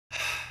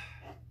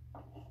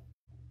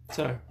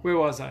So, where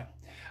was I?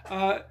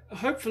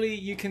 Hopefully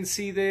you can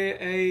see there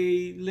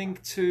a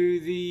link to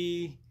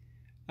the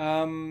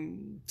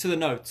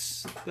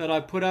notes that I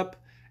put up.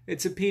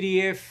 It's a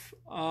PDF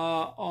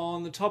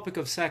on the topic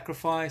of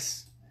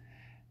sacrifice,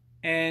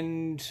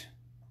 and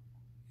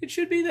it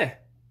should be there.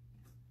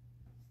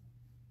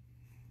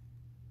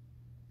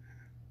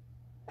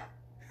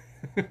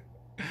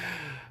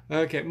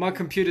 Okay, my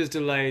computer's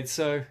delayed,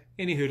 so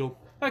any hoodle.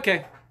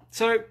 Okay,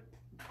 so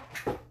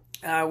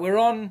we're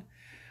on.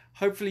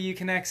 Hopefully you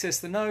can access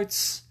the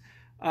notes.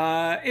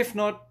 If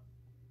not,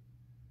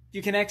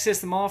 you can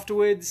access them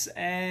afterwards,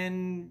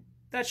 and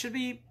that should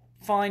be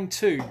fine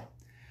too.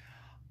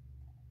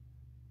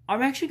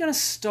 I'm actually going to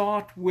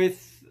start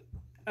with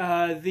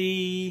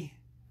the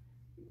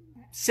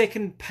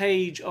second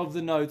page of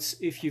the notes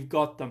if you've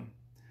got them.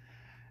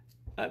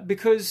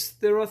 Because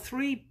there are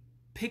three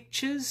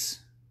pictures,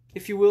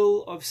 if you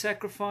will, of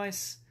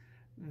sacrifice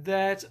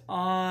that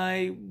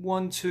I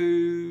want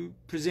to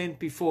present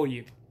before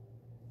you.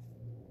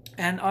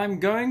 And I'm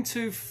going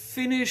to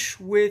finish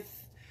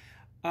with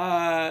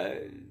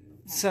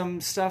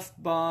some stuff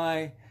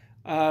by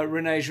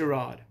René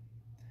Girard.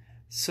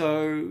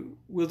 So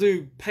we'll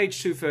do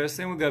page 2 first,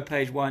 then we'll go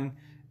page 1.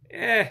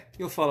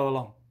 You'll follow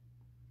along.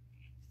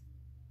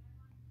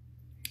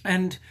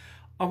 And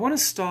I want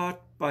to start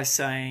by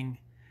saying,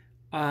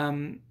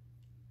 in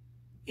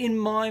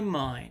my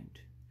mind,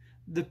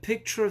 the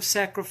picture of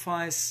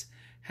sacrifice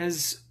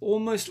has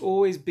almost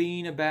always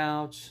been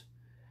about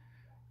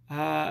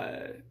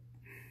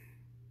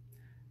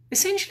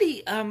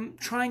essentially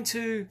trying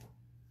to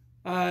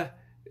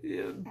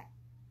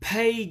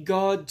pay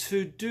God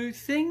to do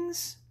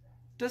things.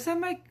 Does that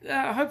make,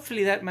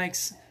 hopefully that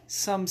makes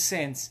some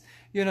sense.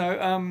 You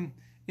know,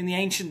 in the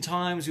ancient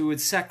times we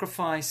would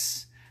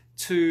sacrifice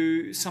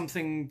to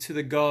something to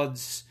the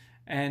gods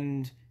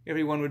and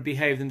everyone would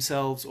behave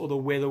themselves, or the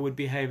weather would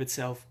behave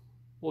itself,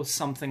 or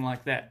something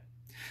like that.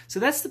 So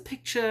that's the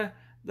picture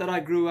that I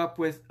grew up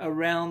with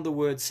around the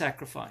word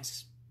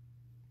sacrifice.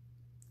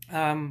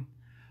 But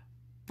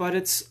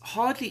it's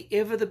hardly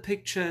ever the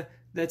picture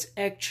that's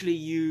actually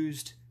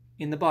used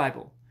in the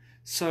Bible.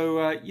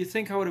 So you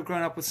think I would have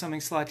grown up with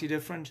something slightly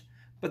different,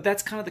 but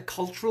that's kind of the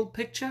cultural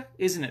picture,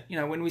 isn't it? You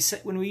know, when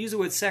we use the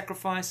word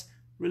sacrifice,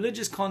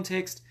 religious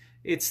context,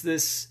 it's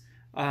this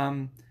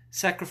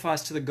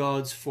sacrifice to the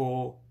gods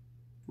for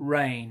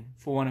rain,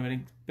 for one of a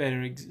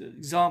better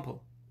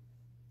example.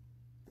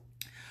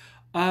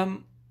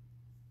 One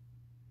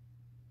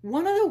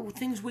of the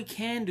things we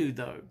can do,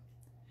 though,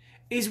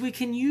 is we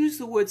can use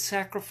the word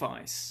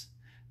sacrifice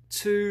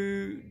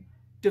to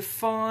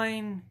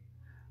define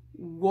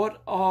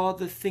what are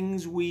the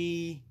things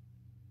we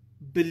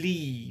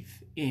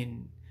believe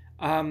in.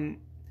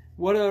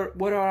 What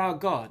are our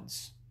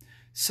gods?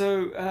 So,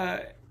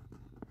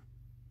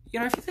 you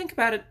know, if you think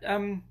about it,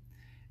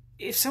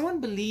 if someone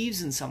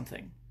believes in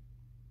something,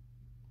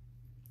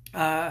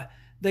 they're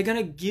going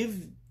to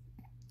give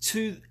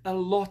a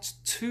lot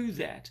to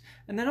that,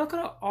 and they're not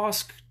going to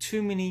ask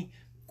too many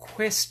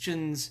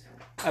questions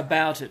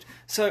about it.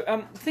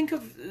 So think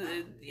of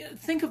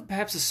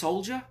perhaps a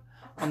soldier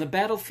on the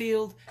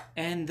battlefield,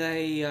 and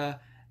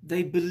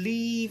they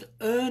believe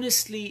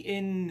earnestly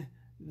in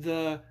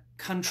the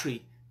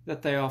country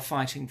that they are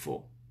fighting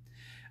for,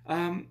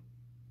 and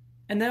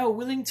they are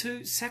willing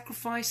to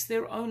sacrifice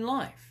their own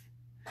life.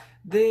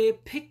 Their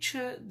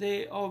picture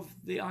of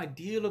the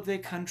ideal of their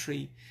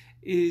country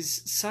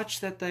is such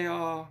that they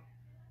are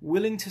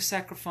willing to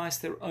sacrifice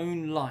their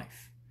own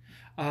life.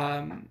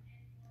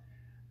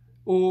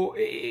 Or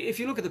if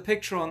you look at the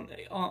picture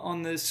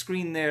on the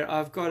screen there,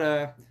 I've got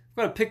a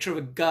picture of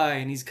a guy,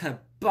 and he's kind of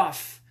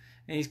buff,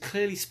 and he's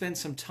clearly spent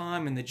some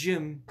time in the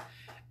gym,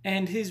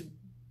 and his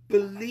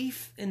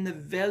belief in the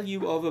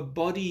value of a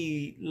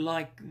body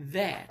like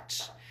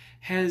that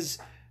has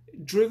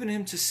driven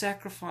him to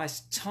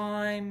sacrifice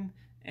time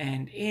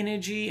and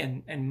energy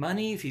and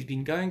money if he's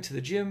been going to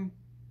the gym.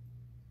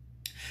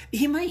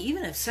 He may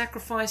even have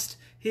sacrificed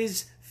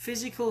his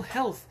physical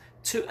health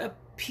to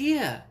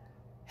appear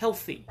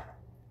healthy.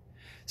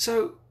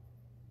 So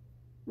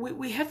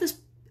we have this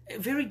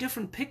very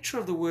different picture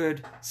of the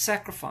word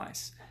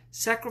sacrifice.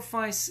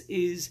 Sacrifice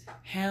is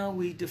how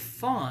we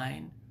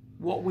define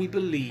what we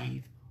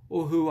believe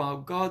or who our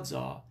gods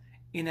are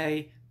in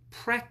a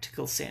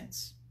practical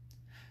sense.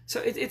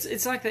 So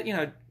it's like that, you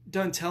know,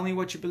 don't tell me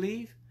what you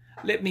believe.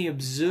 Let me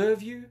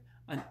observe you,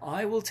 and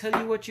I will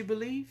tell you what you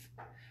believe.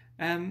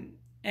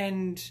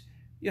 And,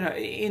 you know,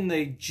 in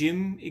the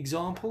gym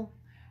example,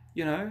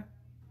 you know,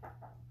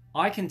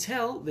 I can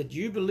tell that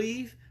you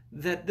believe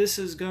that this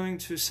is going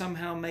to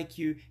somehow make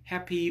you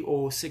happy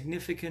or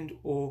significant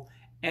or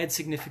add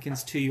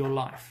significance to your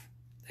life.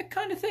 That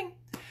kind of thing.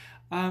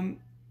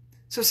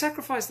 So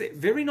sacrifice, they're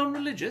very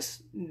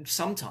non-religious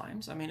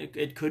sometimes. I mean,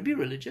 it could be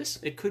religious,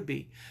 it could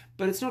be,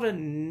 but it's not a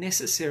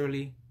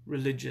necessarily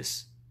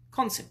religious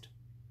concept.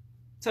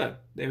 So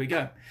there we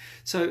go.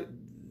 So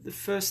the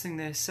first thing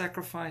there,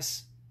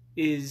 sacrifice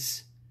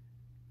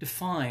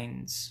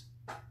defines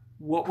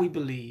what we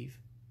believe,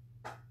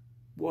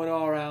 what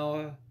are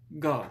our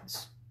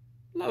gods.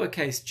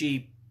 Lowercase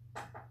g,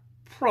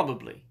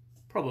 probably.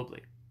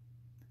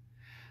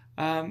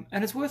 And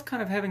it's worth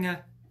kind of having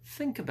a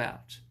think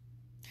about.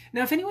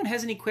 Now, if anyone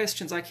has any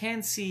questions, I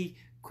can see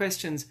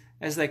questions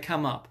as they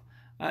come up.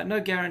 No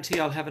guarantee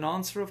I'll have an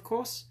answer, of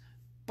course,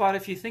 but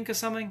if you think of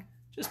something,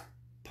 just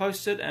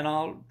post it and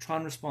I'll try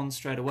and respond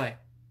straight away.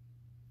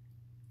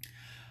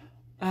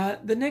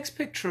 The next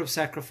picture of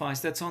sacrifice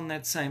that's on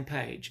that same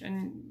page,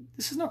 and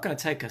this is not going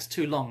to take us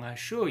too long, I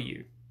assure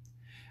you,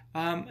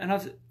 and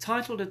I've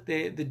titled it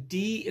there, the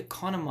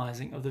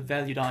de-economizing of the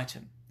valued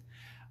item.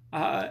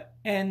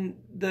 And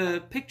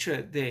the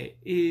picture there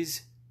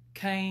is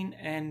Cain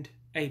and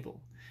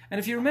Abel. And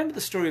if you remember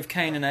the story of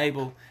Cain and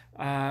Abel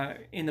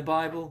in the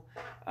Bible,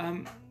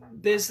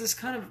 there's this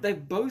kind of, they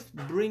both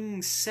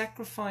bring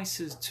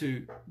sacrifices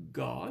to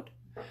God,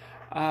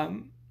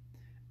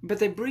 but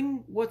they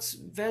bring what's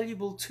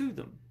valuable to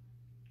them.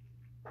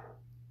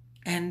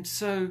 And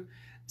so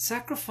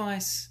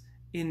sacrifice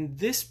in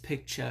this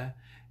picture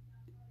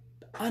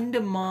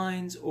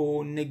undermines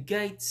or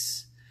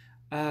negates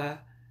the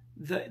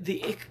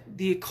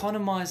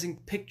economizing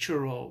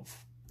picture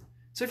of.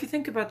 So if you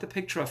think about the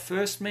picture I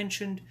first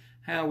mentioned,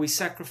 how we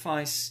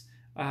sacrifice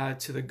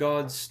to the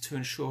gods to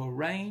ensure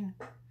rain,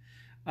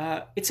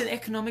 it's an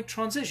economic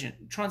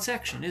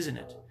transaction, isn't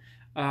it?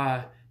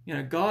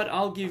 God,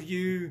 I'll give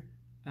you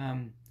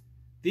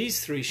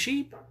these 3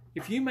 sheep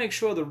if you make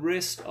sure the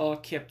rest are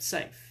kept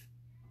safe.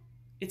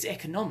 It's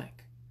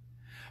economic.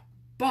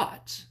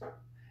 But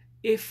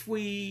if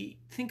we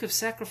think of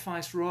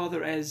sacrifice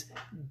rather as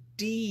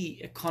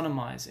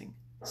de-economizing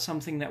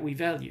something that we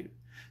value,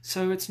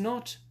 so it's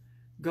not,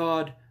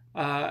 God,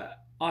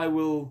 I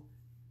will,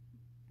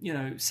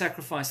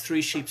 sacrifice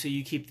 3 sheep so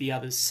you keep the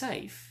others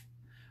safe.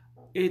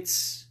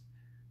 It's,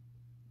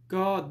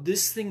 God,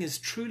 this thing is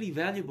truly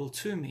valuable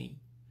to me,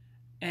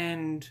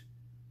 and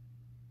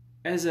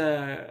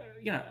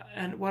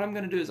and what I'm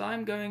going to do is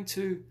I'm going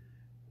to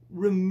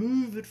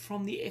remove it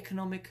from the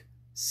economic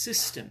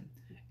system.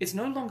 It's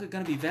no longer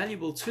going to be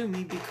valuable to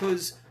me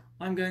because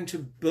I'm going to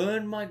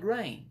burn my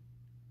grain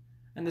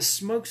and the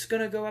smoke's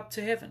going to go up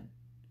to heaven.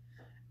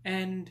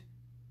 And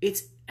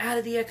it's out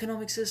of the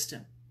economic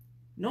system.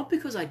 Not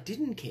because I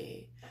didn't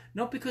care,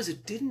 not because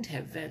it didn't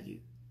have value,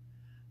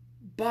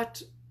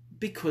 but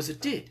because it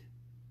did.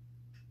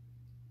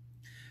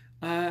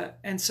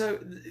 And so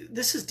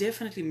this is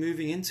definitely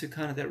moving into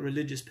kind of that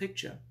religious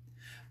picture.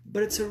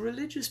 But it's a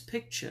religious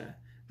picture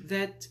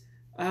that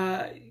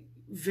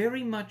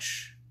very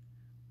much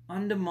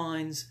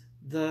undermines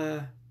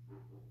the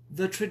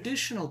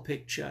traditional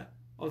picture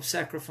of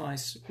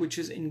sacrifice, which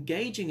is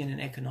engaging in an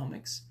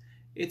economics.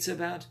 It's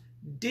about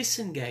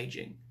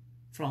disengaging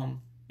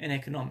from an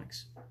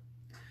economics.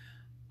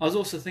 I was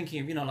also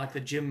thinking of, like the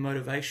gym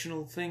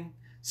motivational thing.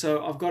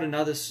 So I've got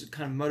another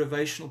kind of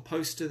motivational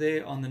poster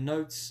there on the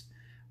notes,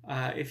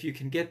 if you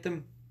can get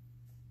them.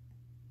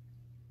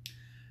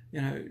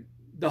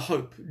 The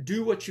hope,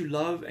 do what you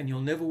love and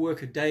you'll never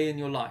work a day in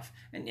your life.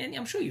 And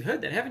I'm sure you've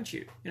heard that, haven't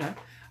you?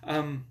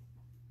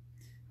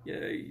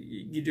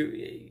 You do,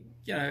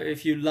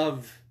 if you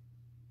love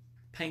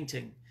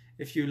painting,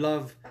 if you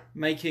love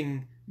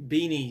making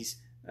beanies,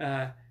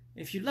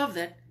 if you love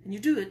that and you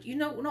do it,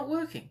 we're not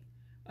working.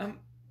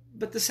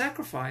 But the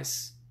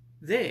sacrifice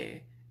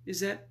there is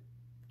that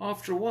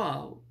after a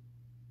while,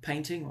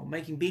 painting or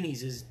making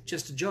beanies is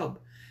just a job.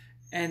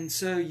 And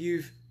so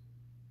you've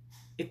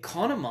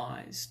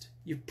economized,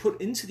 you've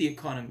put into the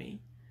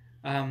economy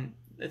a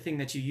thing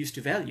that you used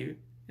to value,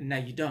 and now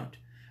you don't.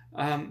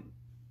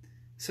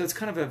 So it's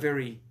kind of a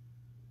very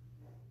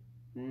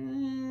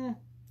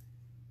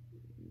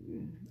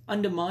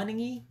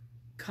undermining-y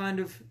kind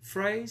of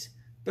phrase,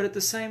 but at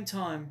the same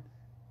time,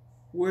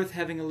 worth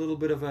having a little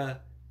bit of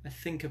a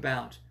think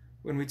about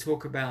when we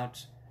talk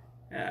about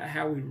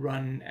how we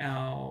run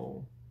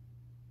our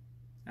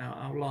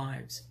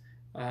lives.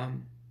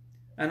 And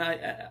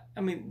I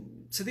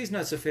mean, so these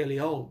notes are fairly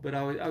old, but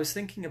I was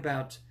thinking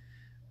about,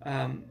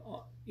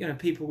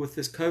 people with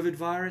this COVID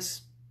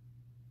virus,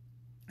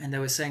 and they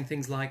were saying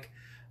things like,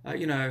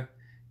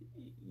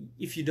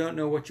 if you don't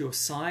know what your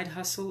side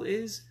hustle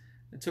is,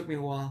 it took me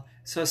a while.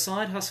 So a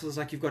side hustle is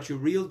like you've got your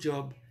real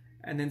job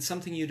and then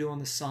something you do on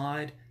the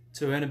side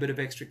to earn a bit of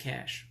extra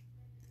cash.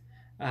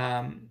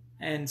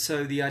 And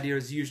so the idea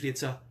is usually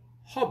it's a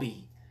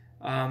hobby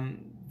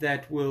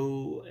that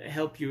will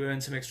help you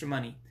earn some extra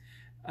money.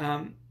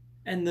 And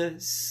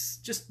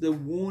the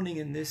warning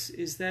in this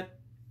is that,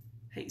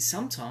 hey,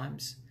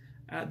 sometimes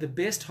the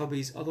best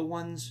hobbies are the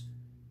ones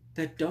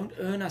that don't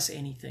earn us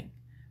anything,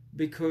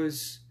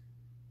 because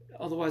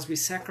otherwise we're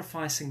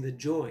sacrificing the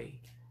joy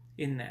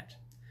in that.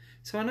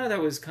 So I know that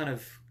was kind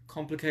of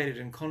complicated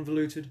and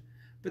convoluted,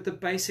 but the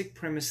basic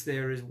premise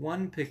there is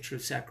one picture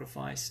of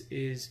sacrifice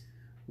is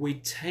we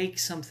take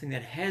something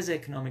that has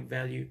economic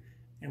value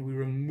and we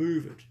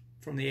remove it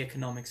from the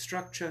economic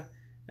structure,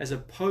 as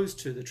opposed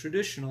to the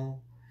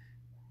traditional,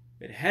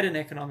 it had an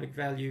economic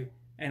value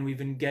and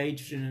we've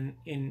engaged in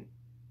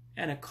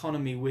an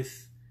economy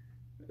with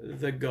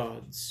the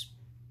gods.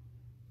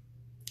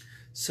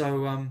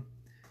 So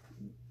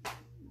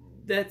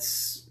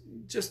that's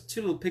just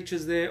two little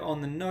pictures there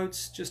on the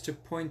notes, just to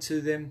point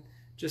to them,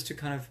 just to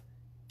kind of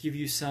give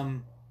you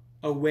some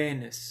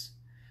awareness.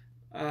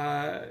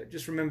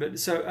 Just remember,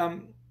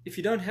 so if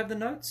you don't have the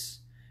notes,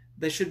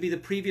 they should be the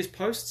previous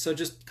posts, so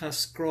just kind of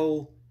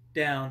scroll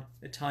down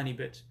a tiny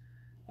bit.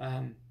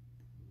 And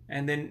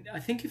then I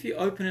think if you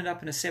open it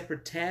up in a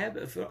separate tab,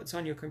 if it's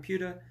on your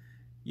computer,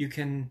 you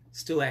can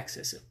still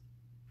access it.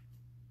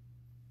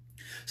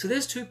 So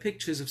there's two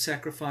pictures of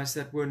sacrifice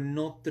that were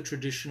not the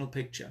traditional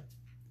picture.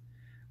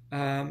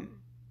 And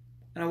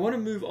I want to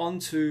move on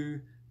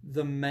to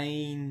the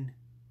main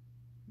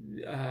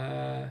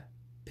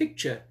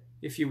picture,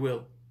 if you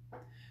will.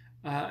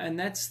 And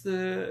that's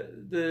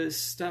the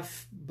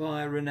stuff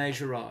by René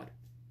Girard.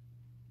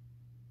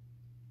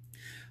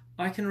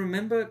 I can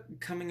remember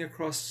coming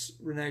across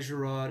René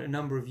Girard a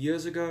number of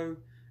years ago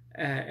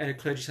at a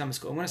clergy summer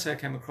school. And when I say I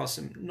came across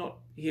him, not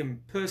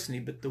him personally,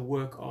 but the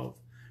work of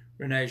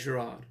René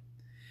Girard.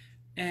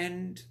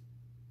 And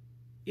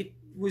it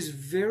was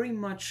very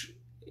much,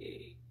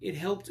 it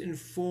helped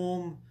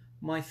inform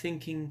my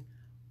thinking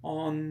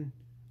on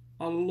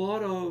a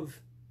lot of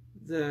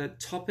the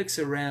topics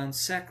around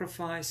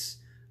sacrifice,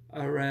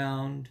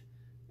 around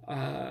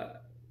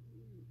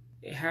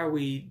how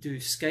we do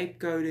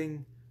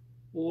scapegoating,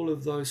 all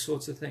of those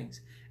sorts of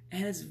things.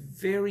 And it's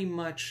very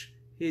much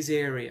his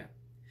area.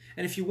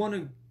 And if you want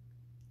to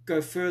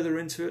go further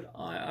into it,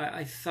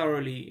 I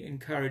thoroughly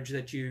encourage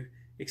that you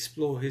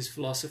explore his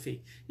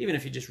philosophy, even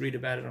if you just read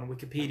about it on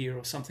Wikipedia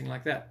or something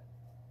like that.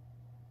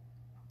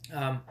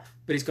 But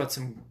he's got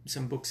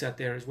some books out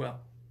there as well.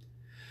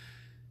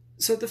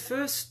 So the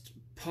first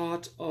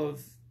part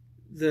of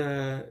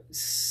the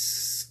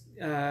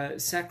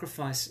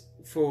sacrifice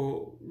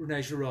for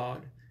René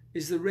Girard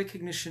is the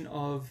recognition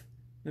of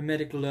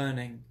mimetic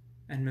learning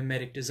and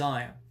mimetic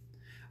desire.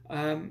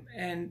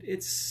 And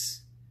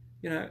it's,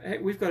 you know,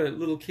 we've got a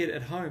little kid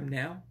at home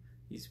now.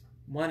 He's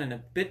 1 and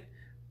a bit.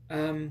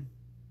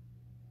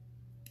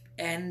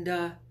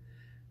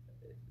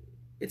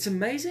 It's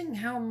amazing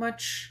how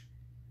much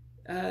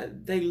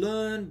they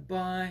learn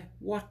by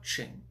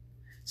watching.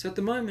 So at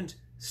the moment,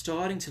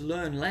 starting to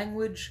learn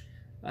language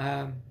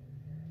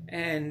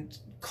and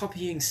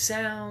copying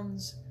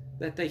sounds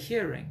that they're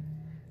hearing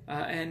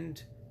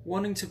and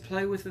wanting to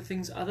play with the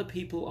things other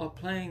people are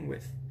playing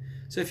with.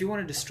 So if you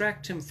want to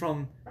distract him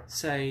from,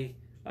 say,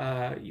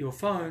 your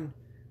phone,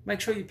 make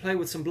sure you play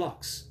with some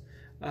blocks,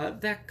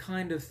 that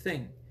kind of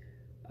thing.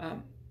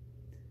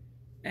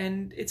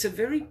 And it's a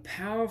very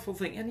powerful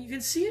thing. And you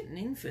can see it in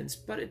infants,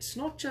 but it's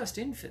not just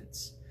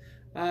infants.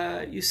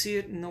 You see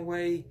it in the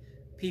way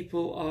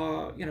people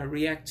are,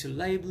 react to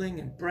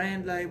labeling and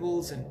brand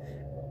labels, and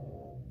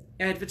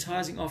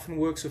advertising often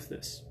works with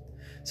this.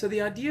 So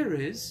the idea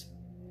is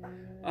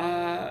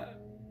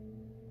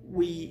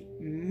we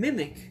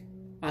mimic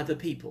other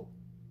people,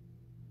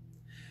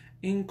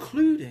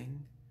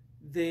 including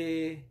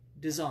their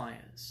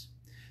desires.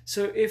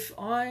 So if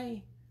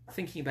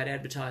thinking about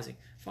advertising,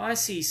 if I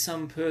see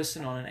some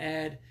person on an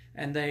ad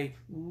and they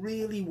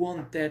really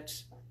want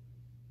that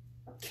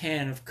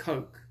can of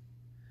Coke,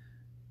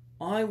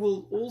 I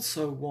will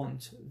also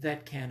want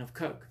that can of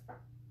Coke.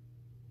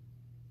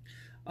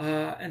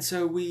 And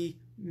so we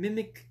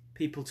mimic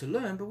people to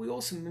learn, but we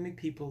also mimic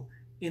people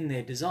in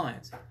their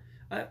desires.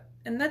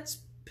 And that's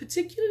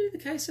particularly the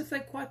case if they're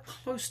quite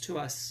close to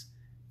us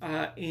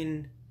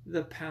in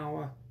the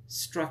power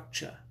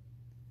structure.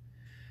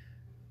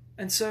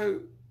 And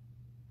so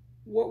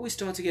what we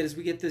start to get is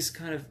we get this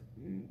kind of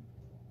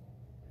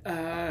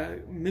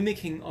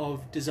mimicking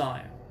of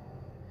desire.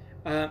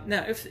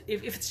 Now, if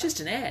it's just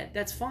an ad,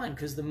 that's fine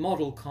because the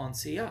model can't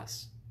see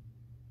us.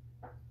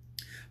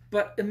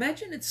 But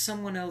imagine it's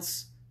someone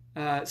else,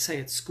 say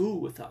at school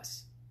with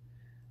us.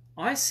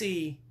 I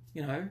see,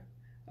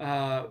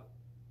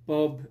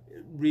 Bob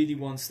really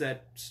wants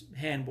that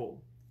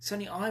handball.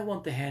 Suddenly I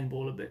want the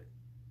handball a bit.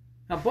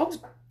 Now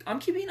I'm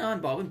keeping an eye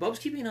on Bob and Bob's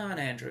keeping an eye on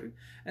Andrew.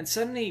 And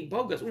suddenly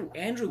Bob goes, oh,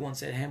 Andrew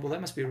wants that handball.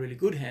 That must be a really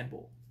good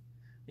handball.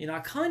 I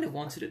kind of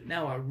wanted it.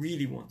 Now I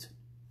really want it.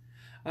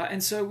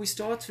 And so we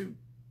start to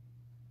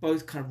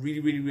both kind of really,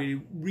 really,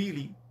 really,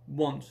 really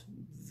want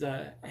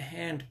the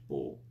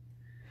handball.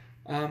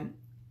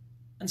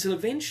 Until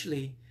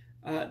eventually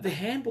the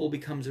handball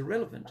becomes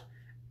irrelevant.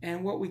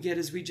 And what we get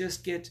is we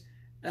just get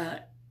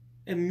a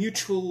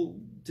mutual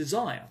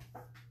desire.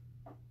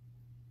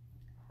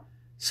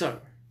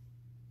 So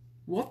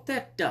what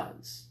that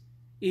does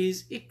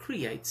is it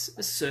creates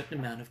a certain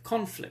amount of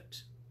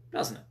conflict,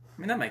 doesn't it?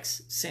 I mean, that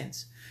makes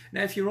sense.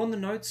 Now, if you're on the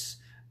notes,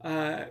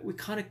 we're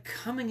kind of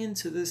coming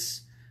into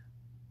this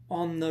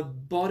on the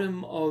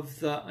bottom of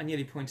the, I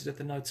nearly pointed at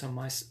the notes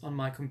on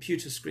my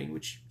computer screen,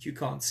 which you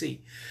can't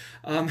see.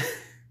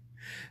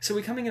 So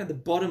we're coming in at the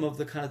bottom of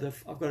the kind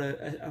of, I've got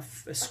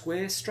a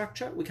square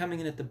structure. We're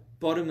coming in at the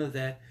bottom of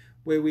that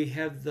where we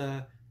have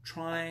the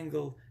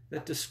triangle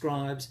that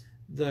describes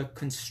the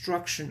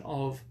construction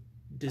of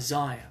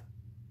desire.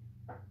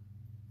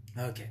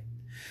 Okay.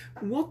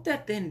 What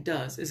that then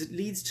does is it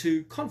leads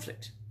to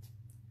conflict.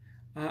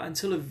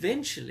 until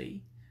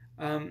eventually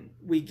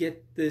we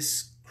get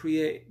this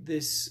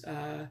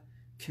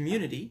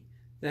community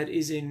that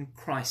is in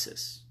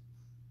crisis.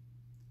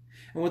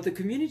 And what the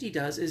community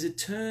does is it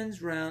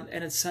turns around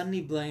and it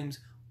suddenly blames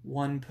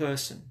one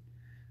person.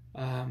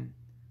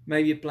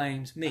 Maybe it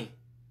blames me.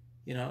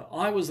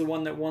 I was the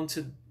one that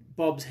wanted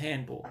Bob's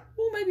handball.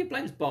 Or maybe it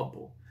blames Bob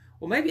Ball.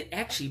 Or maybe it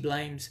actually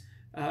blames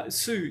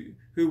Sue,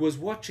 who was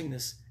watching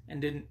this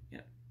and didn't.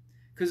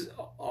 Because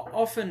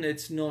often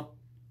it's not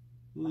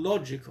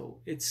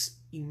logical, it's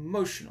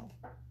emotional.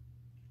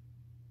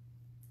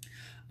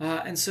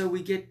 And so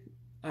we get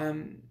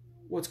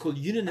what's called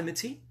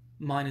unanimity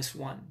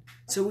 -1.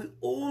 So we're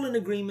all in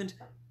agreement,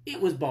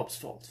 it was Bob's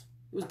fault.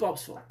 It was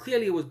Bob's fault.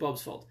 Clearly it was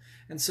Bob's fault.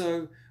 And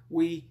so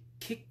we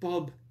kick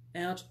Bob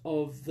out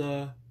of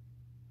the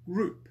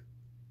group.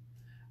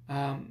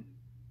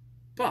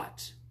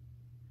 But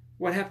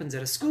what happens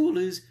at a school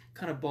is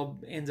kind of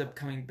Bob ends up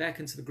coming back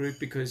into the group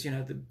because,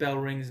 the bell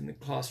rings in the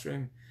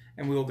classroom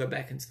and we all go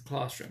back into the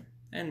classroom.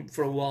 And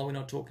for a while we're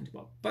not talking to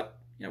Bob. But,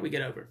 we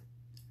get over it.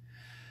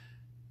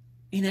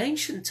 In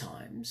ancient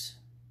times,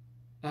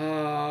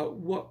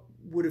 what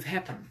would have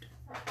happened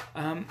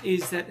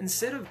is that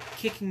instead of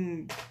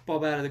kicking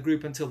Bob out of the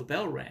group until the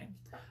bell rang,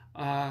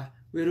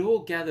 we'd all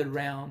gathered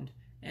round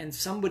and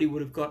somebody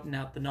would have gotten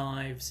out the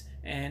knives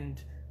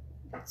and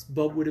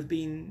Bob would have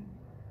been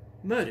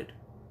murdered.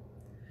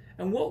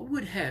 And what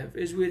we'd have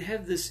is we'd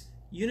have this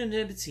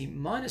unanimity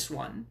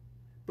 -1,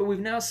 but we've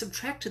now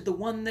subtracted the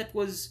one that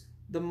was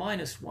the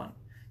 -1.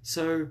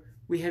 So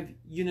we have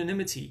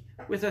unanimity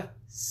with a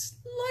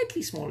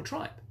slightly smaller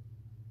tribe.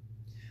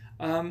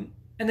 And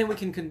then we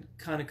can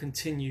kind of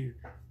continue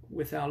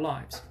with our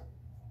lives.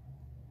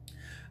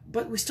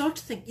 But we start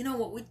to think,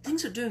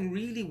 things are doing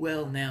really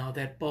well now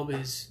that Bob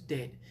is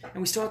dead.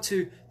 And we start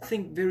to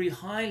think very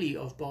highly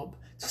of Bob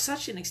to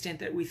such an extent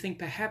that we think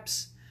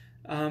perhaps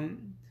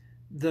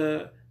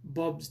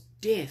Bob's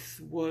death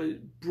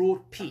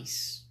brought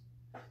peace.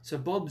 So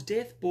Bob's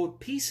death brought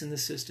peace in the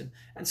system.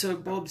 And so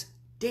Bob's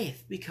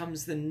death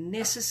becomes the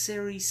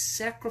necessary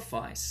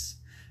sacrifice,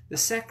 the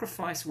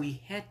sacrifice we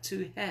had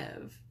to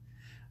have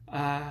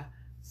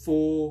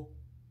for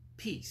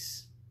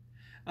peace.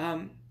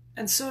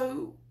 And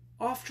so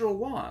after a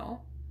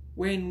while,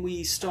 when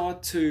we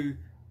start to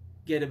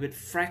get a bit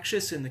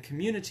fractious in the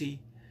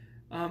community,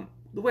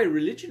 the way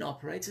religion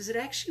operates is it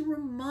actually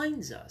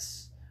reminds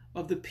us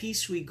of the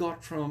peace we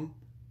got from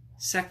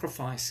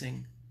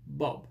sacrificing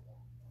Bob.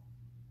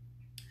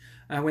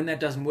 When that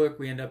doesn't work,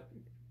 we end up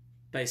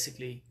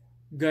basically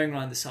going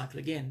around the cycle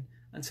again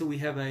until we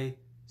have a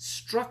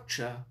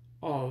structure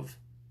of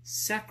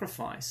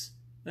sacrifice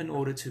in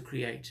order to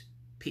create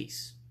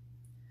peace.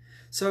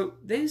 So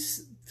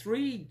there's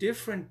 3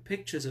 different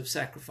pictures of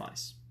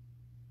sacrifice.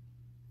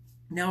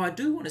 Now I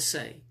do want to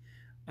say,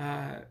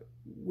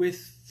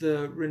 with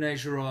the René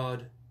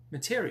Girard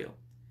material,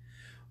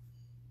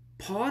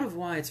 part of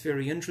why it's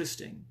very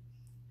interesting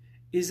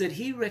is that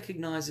he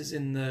recognizes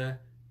in the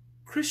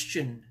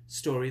Christian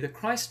story, the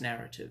Christ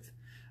narrative,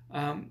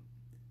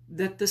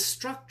 that the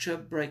structure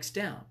breaks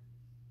down.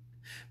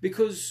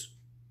 Because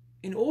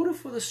in order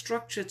for the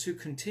structure to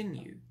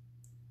continue,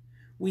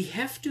 we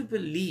have to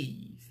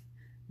believe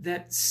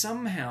that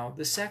somehow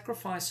the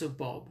sacrifice of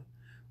Bob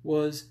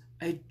was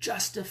a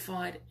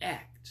justified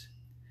act.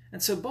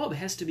 And so Bob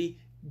has to be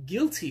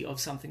guilty of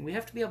something. We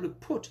have to be able to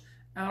put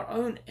our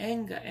own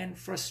anger and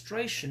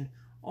frustration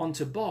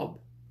onto Bob,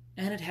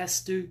 and it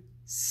has to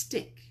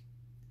stick.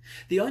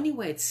 The only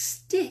way it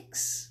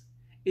sticks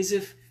is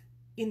if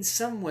in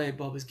some way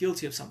Bob is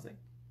guilty of something.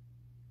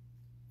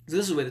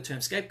 This is where the term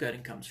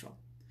scapegoating comes from.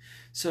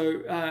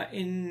 So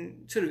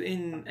in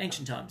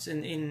ancient times,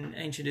 in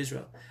ancient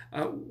Israel,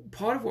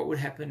 part of what would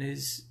happen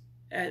is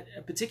at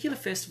a particular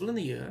festival in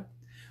the year,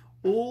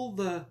 all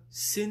the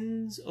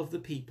sins of the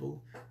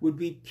people would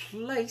be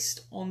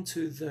placed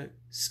onto the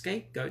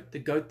scapegoat, the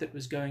goat that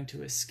was going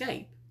to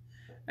escape,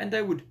 and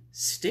they would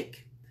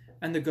stick,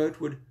 and the goat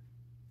would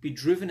be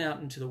driven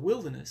out into the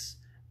wilderness,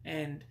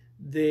 and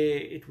there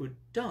it would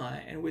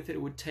die, and with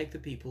it would take the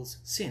people's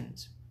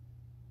sins.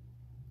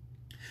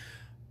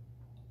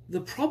 The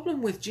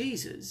problem with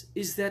Jesus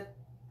is that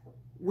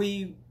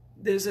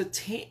there's a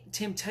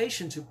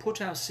temptation to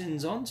put our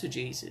sins onto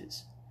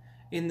Jesus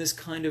in this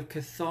kind of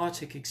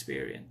cathartic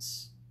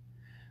experience,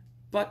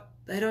 but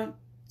they don't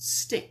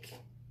stick.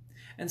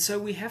 And so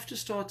we have to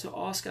start to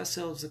ask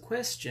ourselves the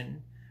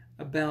question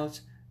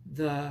about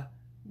the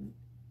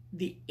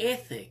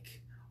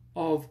ethic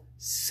of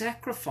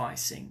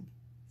sacrificing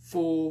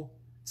for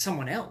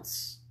someone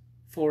else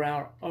for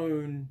our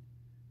own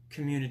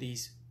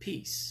community's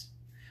peace.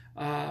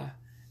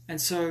 And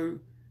so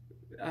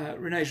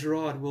René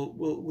Girard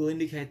will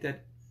indicate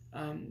that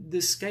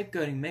this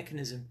scapegoating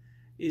mechanism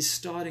is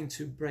starting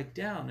to break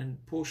down in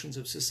portions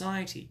of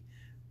society,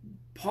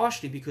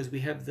 partially because we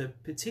have the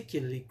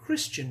particularly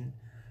Christian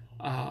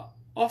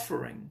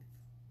offering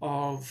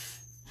of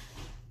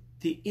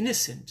the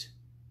innocent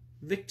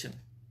victim,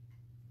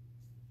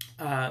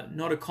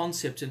 not a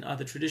concept in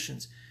other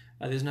traditions.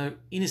 There's no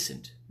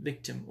innocent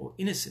victim or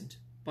innocent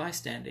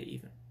bystander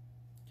even.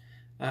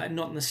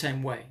 Not in the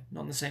same way,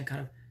 not in the same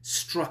kind of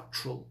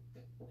structural,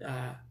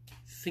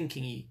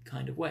 thinking-y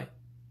kind of way.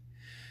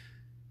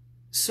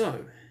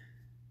 So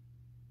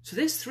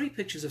there's 3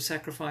 pictures of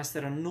sacrifice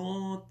that are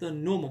not the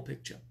normal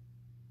picture.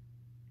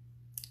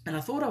 And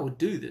I thought I would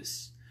do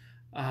this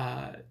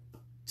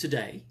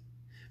today,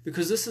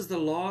 because this is the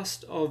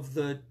last of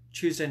the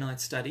Tuesday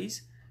night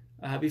studies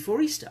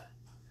before Easter.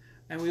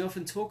 And we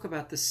often talk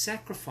about the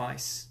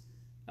sacrifice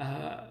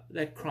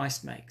that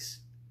Christ makes.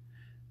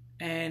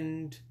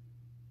 And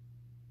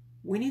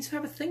we need to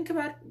have a think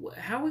about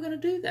how we're going to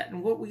do that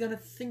and what we're going to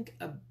think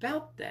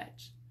about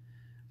that,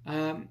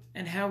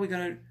 and how we're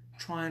going to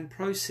try and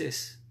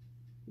process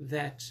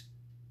that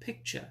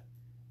picture.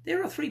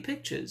 There are 3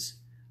 pictures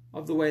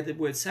of the way the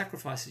word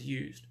sacrifice is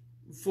used.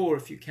 4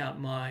 if you count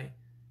my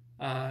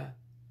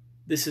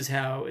this is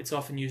how it's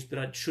often used but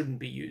it shouldn't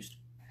be used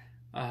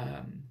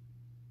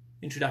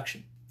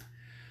introduction.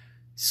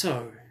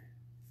 So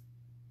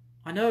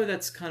I know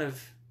that's kind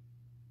of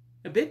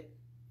a bit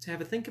to have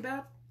a think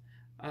about,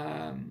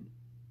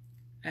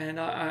 and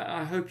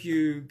I hope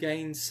you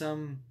gain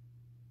some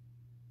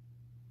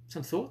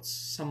thoughts,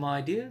 some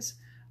ideas,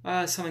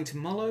 something to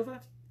mull over.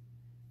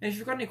 And if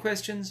you've got any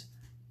questions,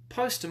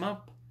 post them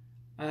up.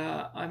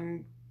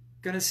 I'm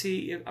going to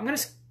see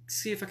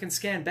if I can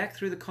scan back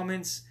through the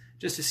comments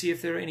just to see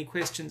if there are any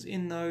questions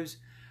in those.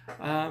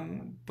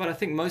 But I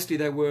think mostly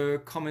they were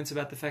comments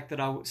about the fact that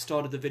I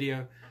started the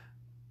video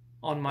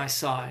on my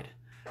side.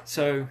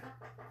 So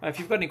if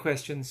you've got any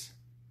questions,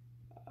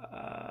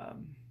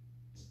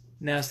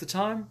 now's the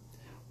time.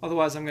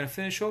 Otherwise, I'm going to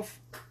finish off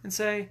and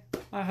say,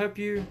 I hope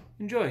you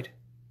enjoyed.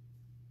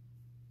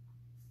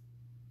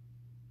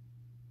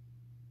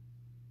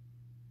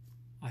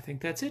 I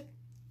think that's it.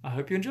 I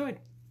hope you enjoyed.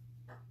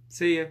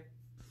 See ya.